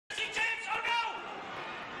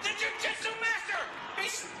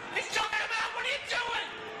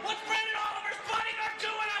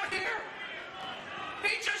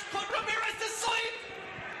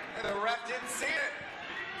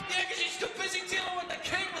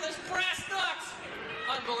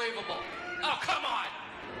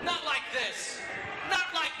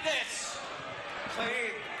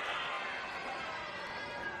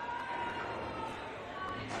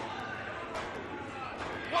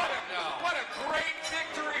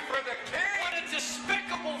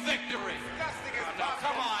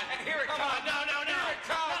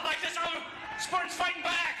Spartan's fighting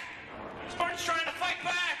back. Spartan's trying to fight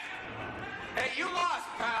back. Hey, you lost,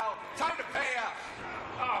 pal. Time to pay up.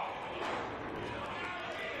 Oh.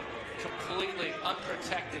 Completely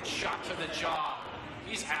unprotected shot to the jaw.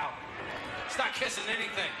 He's out. He's not kissing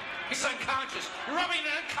anything. He's unconscious. You're rubbing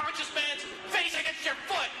an unconscious man's face against your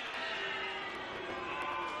foot.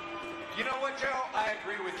 You know what, Joe? I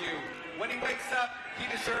agree with you. When he wakes up, he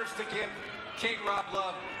deserves to give King Rob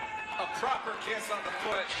Love a proper kiss on the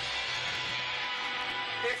foot.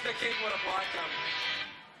 If the king would have liked him.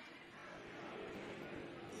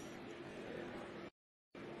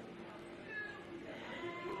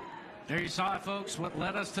 There you saw it, folks, what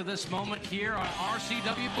led us to this moment here on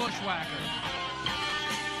RCW Bushwacker.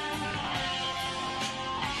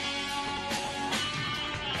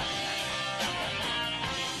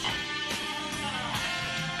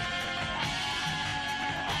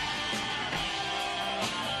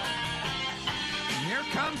 Here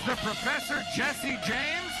comes the Professor Jesse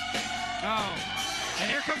James. Oh,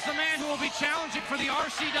 and here comes the man who will be challenging for the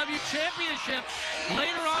RCW Championship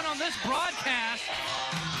later on this broadcast.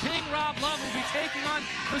 King Rob Love will be taking on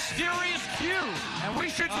Mysterious Q. And we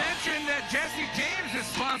should mention that Jesse James is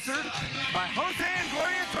sponsored by Jose and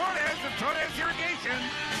Gloria Torres of Torres Irrigation.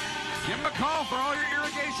 Give him a call for all your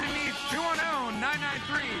irrigation needs,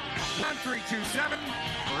 210-993-1327,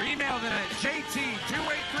 or email them at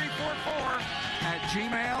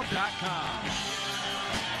jt28344@gmail.com.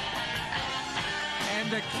 And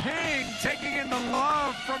the king taking in the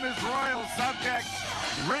love from his royal subjects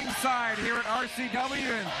ringside here at RCW.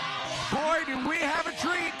 And boy, do we have a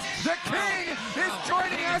treat. The king is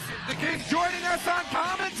joining us. The king's joining us on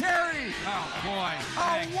commentary. Oh, boy.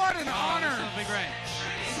 Oh, what an honor. This will be great.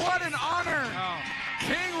 What an honor. Oh.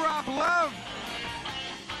 King Rob Love.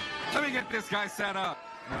 Let me get this guy set up.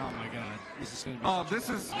 Oh, my God. This is going to be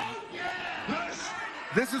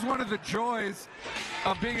this is one of the joys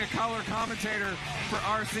of being a color commentator for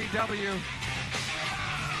RCW.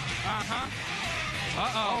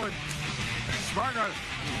 Uh-oh. And Spartan,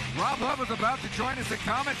 Rob Love was about to join us in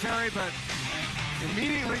commentary, but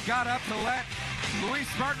immediately got up to let Luis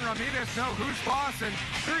Spartan Ramirez know who's boss. And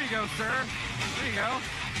there you go, sir. There you go.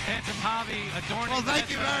 Phantom Hobby adorning. Well, thank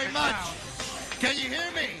you very much. Can you hear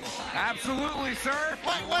me? Absolutely, sir.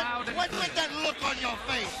 What's with that look on your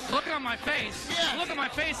face? Looking on my face. Yes. Look at my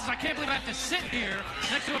face is I can't believe I have to sit here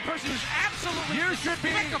next to a person who's absolutely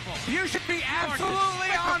despicable. You should be absolutely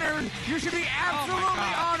honored. You should be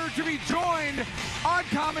absolutely honored to be joined on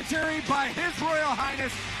commentary by His Royal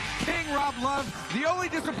Highness King Rob Love. The only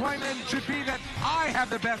disappointment should be that I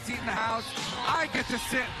have the best seat in the house. I get to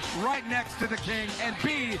sit right next to the king and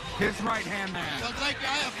be his right-hand man. Well, thank you.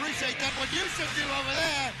 I appreciate that. What you should do over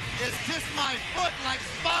there is kiss my foot like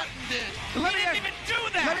Spartan did. You didn't even do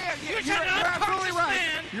that. You're absolutely right.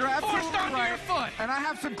 You're absolutely right. Your foot. And I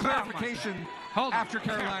have some clarification after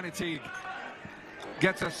Carolina Teague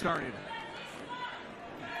gets us started.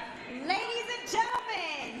 Ladies and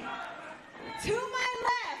gentlemen, to my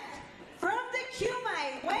left, from the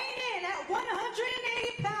Q-Mite, weighing in at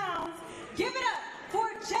 180 pounds, give it up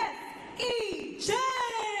for Jess E.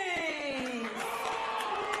 James.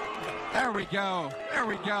 There we go. There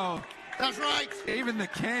we go. That's right. Even the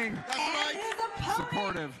king. That's right. And his opponent,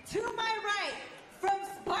 supportive. To my right, from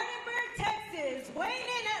Spartanburg, Texas, weighing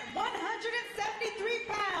in at 173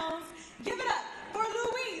 pounds, give it up for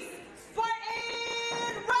Luis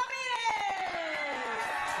Spartan Ramirez.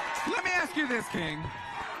 Let me ask you this, King.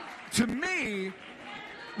 To me,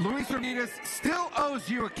 Luis Ramirez still owes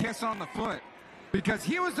you a kiss on the foot because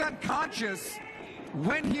he was unconscious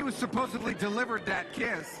when he was supposedly delivered that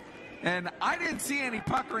kiss. And I didn't see any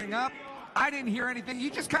puckering up. I didn't hear anything. He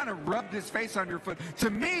just kind of rubbed his face on your foot. To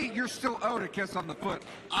me, you're still owed a kiss on the foot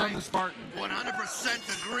from the Spartan.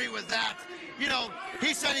 100% agree with that. You know,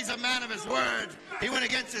 he said he's a man of his word. He went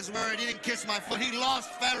against his word. He didn't kiss my foot. He lost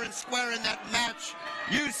fair and square in that match.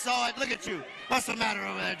 You saw it. Look at you. What's the matter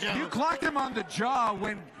over there, Joe? You clocked him on the jaw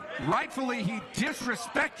when rightfully he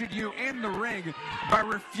disrespected you in the ring by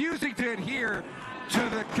refusing to adhere to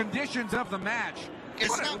the conditions of the match.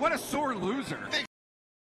 What a sore loser. Big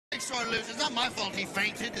sore loser. It's not my fault he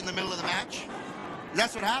fainted in the middle of the match.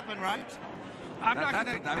 That's what happened, right? I'm not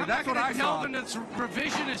going to delve into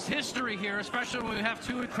revisionist history here, especially when we have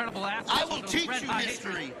two incredible athletes. I will teach you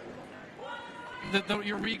history.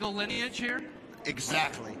 Your regal lineage here?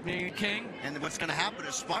 Exactly. Being a king? And what's going to happen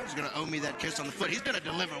is Spartan's going to owe me that kiss on the foot. He's going to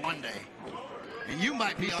deliver one day. And you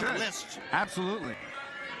might be on the list. Absolutely.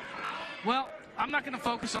 Well, I'm not going to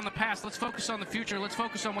focus on the past. Let's focus on the future. Let's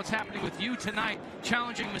focus on what's happening with you tonight,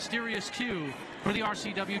 challenging Mysterious Q for the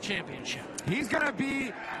RCW Championship. He's going to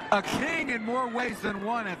be a king in more ways than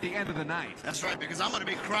one at the end of the night. That's right, because I'm going to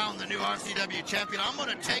be crowned the new RCW champion. I'm going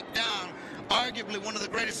to take down arguably one of the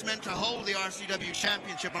greatest men to hold the RCW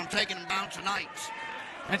championship. I'm taking him down tonight.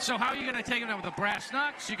 And so how are you going to take him down with the brass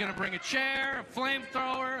knucks? You're going to bring a chair, a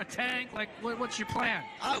flamethrower, a tank? Like, what's your plan?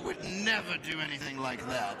 I would never do anything like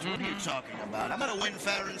that. What are you talking about? I'm going to win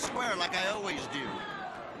fair and square like I always do.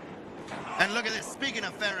 And look at this. Speaking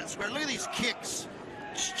of fair and square, look at these kicks.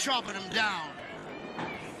 Just chopping them down.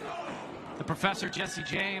 The Professor, Jesse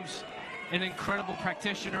James, an incredible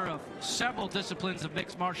practitioner of several disciplines of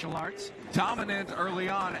mixed martial arts. Dominant early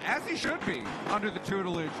on, as he should be, under the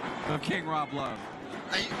tutelage of King Rob Love.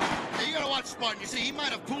 Now you got to watch Spartan. You see, he might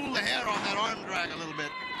have pulled the hair on that arm drag a little bit.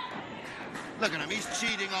 Look at him. He's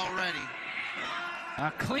cheating already.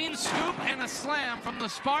 A clean scoop and a slam from the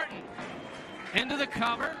Spartan. Into the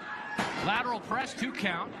cover. Lateral press, 2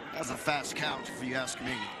 count. That's a fast count, if you ask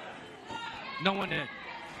me. No one did.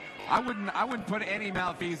 I wouldn't put any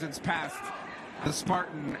malfeasance past the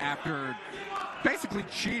Spartan after basically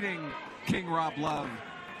cheating King Rob Love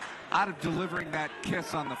out of delivering that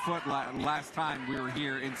kiss on the foot last time we were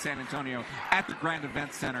here in San Antonio at the Grand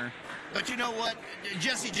Event Center. But you know what?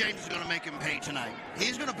 Jesse James is going to make him pay tonight.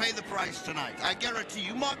 He's going to pay the price tonight. I guarantee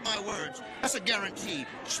you. Mark my words. That's a guarantee.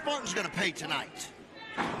 Spartan's going to pay tonight.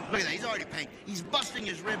 Look at that. He's already paying. He's busting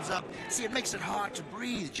his ribs up. See, it makes it hard to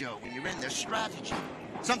breathe, Joe, when you're in their strategy.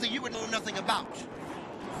 Something you would know nothing about.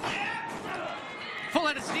 Full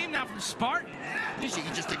head of steam now from Spartan. You see,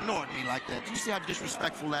 he just ignored me like that. Do you see how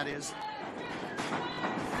disrespectful that is?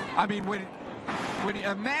 I mean, when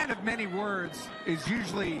a man of many words is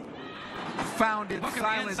usually found in Look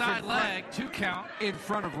silence at the inside leg, 2 count. in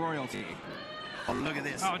front of royalty. Oh, look at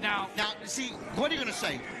this. Oh, now, see, what are you going to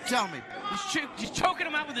say? Tell me. he's choking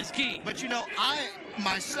him out with his key. But you know, I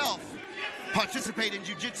myself participate in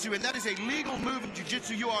jiu-jitsu, and that is a legal move in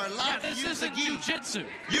jiu-jitsu. You are allowed to use the gi. This isn't jiu-jitsu.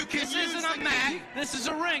 You can This use isn't the a mat. gi. This is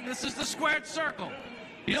a ring. This is the squared circle.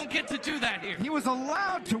 You don't get to do that here. He was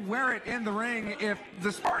allowed to wear it in the ring. If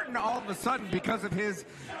the Spartan all of a sudden, because of his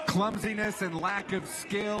clumsiness and lack of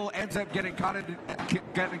skill, ends up getting caught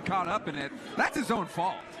up in it, that's his own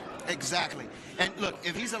fault. Exactly. And look,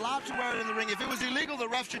 if he's allowed to wear it in the ring, if it was illegal, the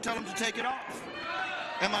ref should tell him to take it off.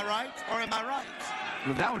 Am I right or am I right?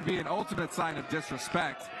 Well, that would be an ultimate sign of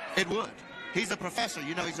disrespect. It would. He's a professor.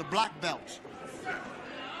 You know, he's a black belt.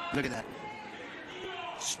 Look at that.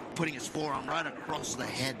 Putting his forearm right across the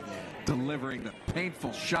head there. Delivering the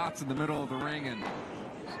painful shots in the middle of the ring. And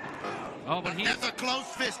oh, but that's a close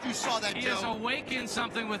fist. You saw that, he Joe. has awakened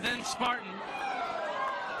something within Spartan.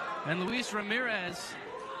 And Luis Ramirez.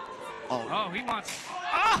 Oh, he wants.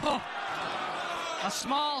 Oh! A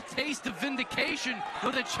small taste of vindication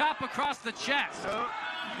with a chop across the chest.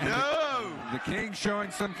 No! The King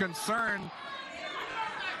showing some concern.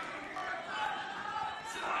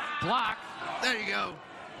 Block. There you go.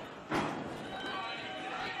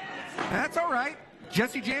 That's all right.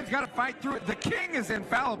 Jesse James got to fight through it. The King is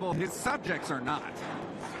infallible. His subjects are not.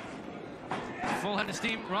 Full head of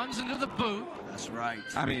steam runs into the boot. That's right.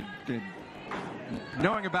 I mean,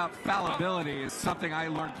 knowing about fallibility is something I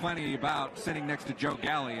learned plenty about sitting next to Joe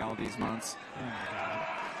Galley all these months.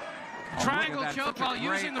 Triangle that. choke Such a while great-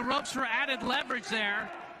 using the ropes for added leverage there.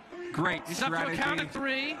 Great He's strategy. up to a count of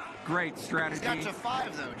 3. Great He's strategy. got to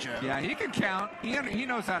 5, though, Joe. Yeah, he can count. He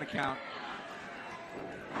knows how to count.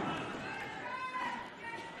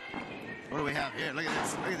 What do we have here? Look at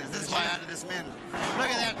this. Look at this. This is why I added this man. Look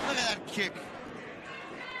at that. Look at that kick.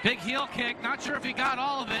 Big heel kick. Not sure if he got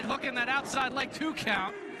all of it. Hooking that outside leg, 2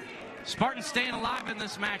 count. Spartan staying alive in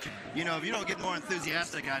this match. You know, if you don't get more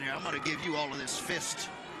enthusiastic out here, I'm going to give you all of this fist.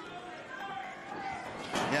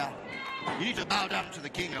 Yeah. You need to bow down to the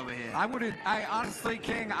King over here. I honestly,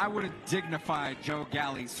 King, I would have dignified Joe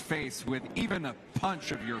Galley's face with even a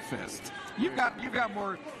punch of your fist. You've got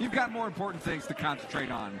more important things to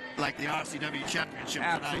concentrate on. Like the RCW Championship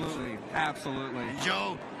Absolutely, tonight. absolutely. And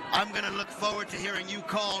Joe, I'm going to look forward to hearing you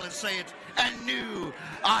call and say it. And new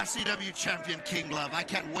RCW Champion King Love. I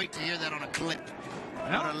can't wait to hear that on a clip.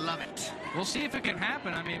 I'm going to love it. We'll see if it can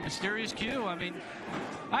happen. I mean, Mysterious Q, I mean,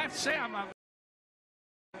 I have to say,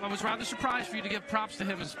 I was rather surprised for you to give props to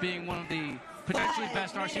him as being one of the potentially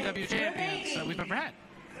best RCW champions that we've ever had.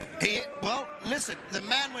 Well, listen, the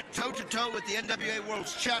man went toe-to-toe with the NWA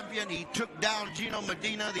World's Champion. He took down Gino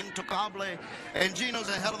Medina, the Intocable, and Gino's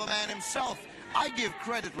a hell of a man himself. I give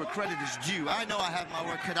credit where credit is due. I know I have my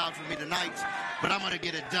work cut out for me tonight, but I'm going to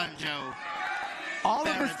get it done, Joe. All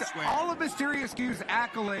of Mysterious Q's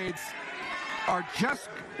accolades are just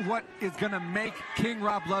what is going to make King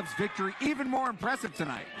Rob Love's victory even more impressive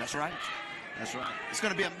tonight. That's right. That's right. It's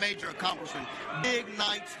going to be a major accomplishment. Big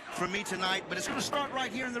night for me tonight, but it's going to start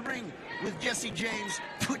right here in the ring with Jesse James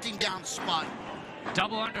putting down Spartan.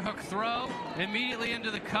 Double underhook throw, immediately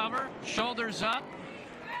into the cover, shoulders up.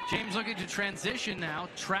 James looking to transition now,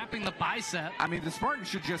 trapping the bicep. I mean, the Spartan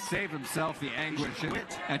should just save himself the anguish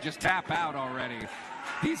and just tap out already.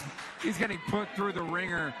 He's getting put through the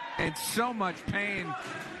ringer in so much pain.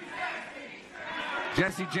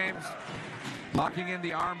 Jesse James locking in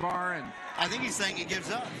the armbar, and I think he's saying he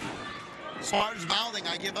gives up. Spartan's mouthing,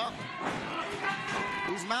 I give up.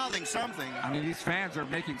 He's mouthing something. I mean, these fans are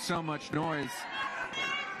making so much noise.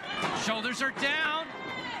 Shoulders are down.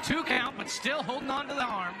 2 count, but still holding on to the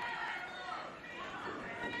arm.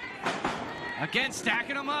 Again,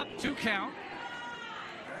 stacking them up. 2 count.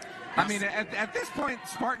 I mean, at this point,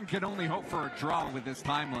 Spartan can only hope for a draw with this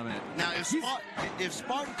time limit. Now, if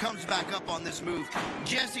Spartan comes back up on this move,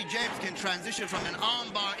 Jesse James can transition from an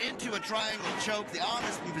armbar into a triangle choke. The arm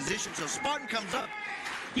is in position, so Spartan comes up.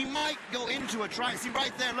 He might go into a triangle. See,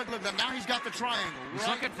 right there, look, now he's got the triangle. He's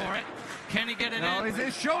looking for it. Can he get it no, in?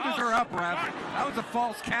 His shoulders are up, Ref. That was a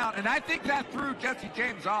false count, and I think that threw Jesse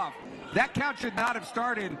James off. That count should not have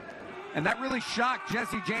started, and that really shocked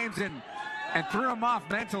Jesse James and threw him off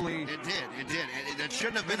mentally. It did. That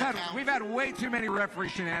shouldn't have been a count. We've had way too many referee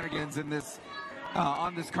shenanigans in this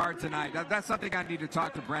on this card tonight. That's something I need to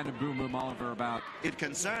talk to Brandon Boom Boom Oliver about. It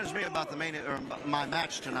concerns me about my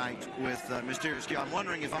match tonight with Mysterious Q. I'm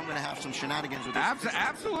wondering if I'm going to have some shenanigans with this.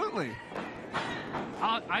 Absolutely.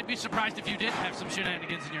 I'd be surprised if you didn't have some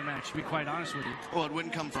shenanigans in your match, to be quite honest with you. Well, it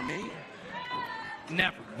wouldn't come from me.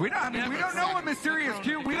 Never. We don't know what Mysterious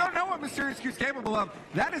Q. We don't know what Mysterious Q is capable of.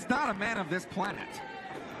 That is not a man of this planet.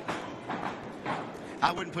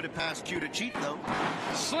 I wouldn't put it past Q to cheat, though.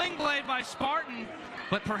 Sling blade by Spartan,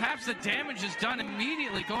 but perhaps the damage is done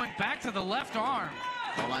immediately, going back to the left arm.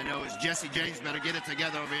 All I know is Jesse James better get it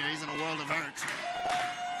together over here. He's in a world of hurt.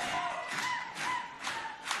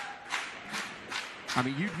 I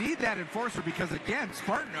mean, you need that enforcer because, again,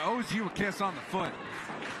 Spartan owes you a kiss on the foot.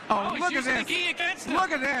 Oh, look at this. The gi against him.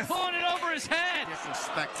 Look at this. Pulling it over his head.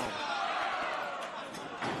 Disrespectful.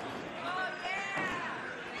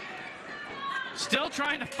 Still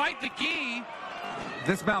trying to fight the gi.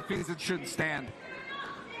 This malfeasance shouldn't stand.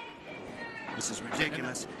 This is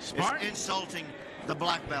ridiculous. Spartan? It's insulting the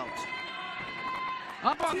black belt.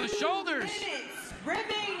 Up on the shoulders. 2 minutes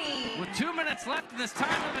remaining. With 2 minutes left in this time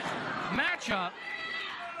limit matchup.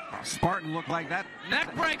 Spartan looked like that.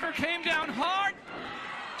 Neckbreaker came down hard.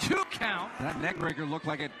 2 count. That neckbreaker looked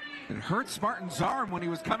like it hurt Spartan's arm when he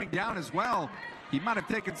was coming down as well. He might have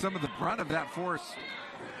taken some of the brunt of that force.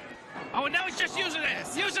 Oh, and now he's just using it.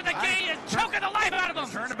 Using the gi and choking the life out of him.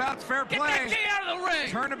 Turnabout's fair play. Get that gi out of the ring.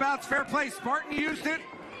 Turnabout's fair play. Spartan used it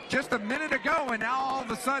just a minute ago, and now all of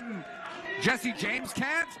a sudden, Jesse James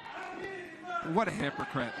can't? What a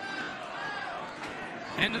hypocrite.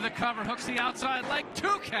 Into the cover, hooks the outside leg.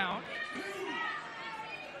 2 count.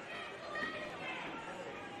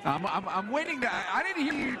 I'm waiting to. I didn't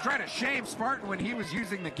hear you try to shame Spartan when he was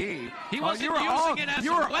using the gi. He wasn't using it as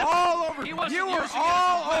a weapon. You were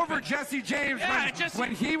all over Jesse James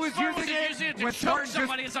when he was using it. When Spartan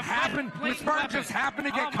just happened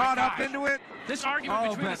to get caught up into it. This argument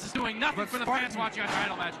between us is doing nothing for the fans watching our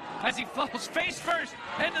title match as he falls face first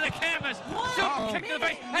into the canvas. Super kick to the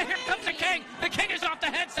face. And here comes the King. The King is off the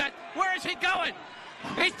headset. Where is he going?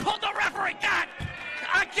 He's pulled the referee. God.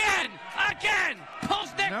 Again!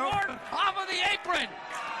 Pulls Nick Ward off of the apron!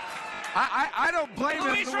 I don't blame him.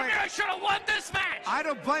 Luis Ramirez should have won this match! I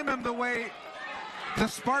don't blame him the way the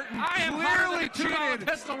Spartan clearly cheated.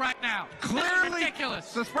 Pistol right now. Clearly,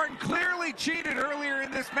 ridiculous. The Spartan clearly cheated earlier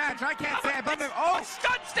in this match. I can't say I blame him. Oh,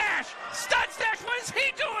 Stun Stash! Stun Stash! What is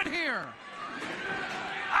he doing here?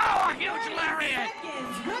 Oh, a huge lariat! 30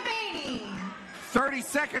 seconds remaining. 30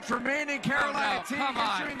 seconds remaining. Carolina team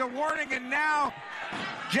issuing the warning, and now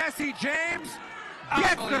Jesse James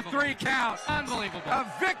gets the 3 count. Unbelievable. A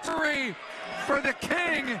victory for the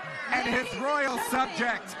King and his royal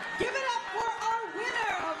subject. Give it up for our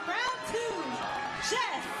winner of round 2,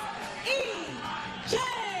 Jess E.J.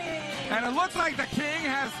 And it looks like the King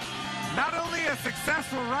has not only a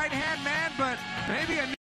successful right-hand man, but maybe a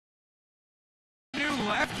new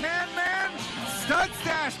left-hand man. Stud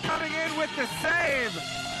Stash coming in with the save.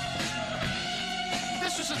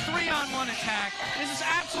 This was a 3-on-1 attack. This is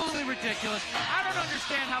absolutely ridiculous. I don't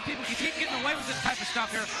understand how people can keep getting away with this type of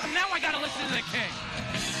stuff here. And now I got to listen to the King.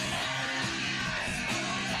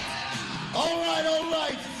 All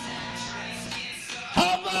right.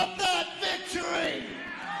 How about that victory?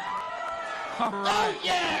 All right. Oh,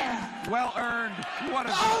 yeah. Well earned. What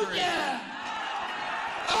a Oh, victory. yeah.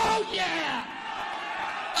 Oh, yeah.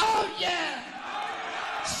 Oh, yeah.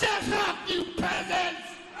 Shut up, you peasants.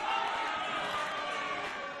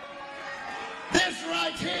 This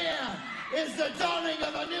right here is the dawning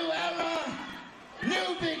of a new era,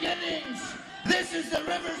 new beginnings. This is the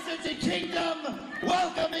River City Kingdom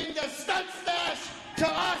welcoming the Stunt Stash to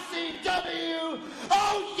RCW.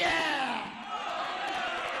 Oh, yeah.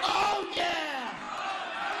 Oh, yeah.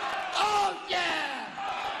 Oh, yeah.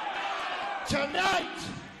 Tonight,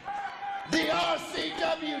 the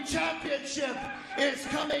RCW Championship is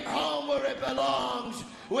coming home where it belongs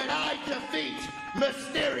when I defeat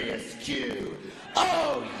Mysterious Q.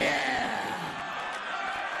 Oh, yeah.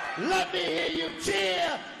 Let me hear you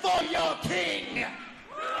cheer for your king.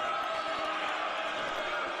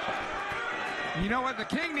 You know what? The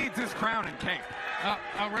king needs his crown and cape.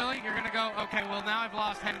 Oh, really? You're going to go? Okay, well, now I've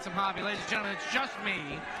lost Handsome Javi. Ladies and gentlemen, it's just me,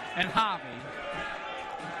 and Javi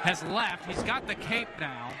has left. He's got the cape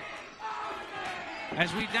now.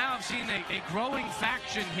 As we now have seen a growing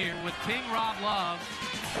faction here with King Rob Love,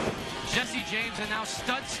 Jesse James, and now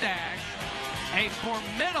Stud Stash. A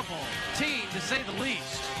formidable team, to say the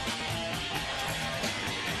least.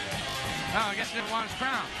 Oh, I guess he didn't want his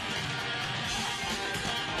crown.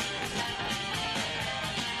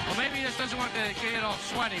 Well, maybe he just doesn't want to get all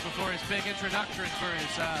sweaty before his big introduction for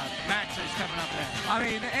his match that's coming up there. I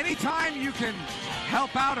mean, anytime you can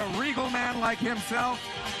help out a regal man like himself,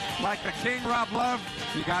 like the King Rob Love,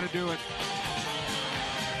 you got to do it.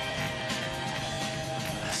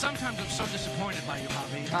 Sometimes I'm so disappointed by you,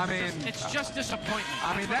 Javi. I mean, it's just disappointment.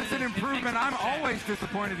 I mean, that's an improvement. I'm always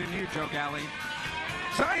disappointed in you, Joe Galley.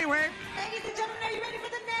 So anyway, Ladies and gentlemen,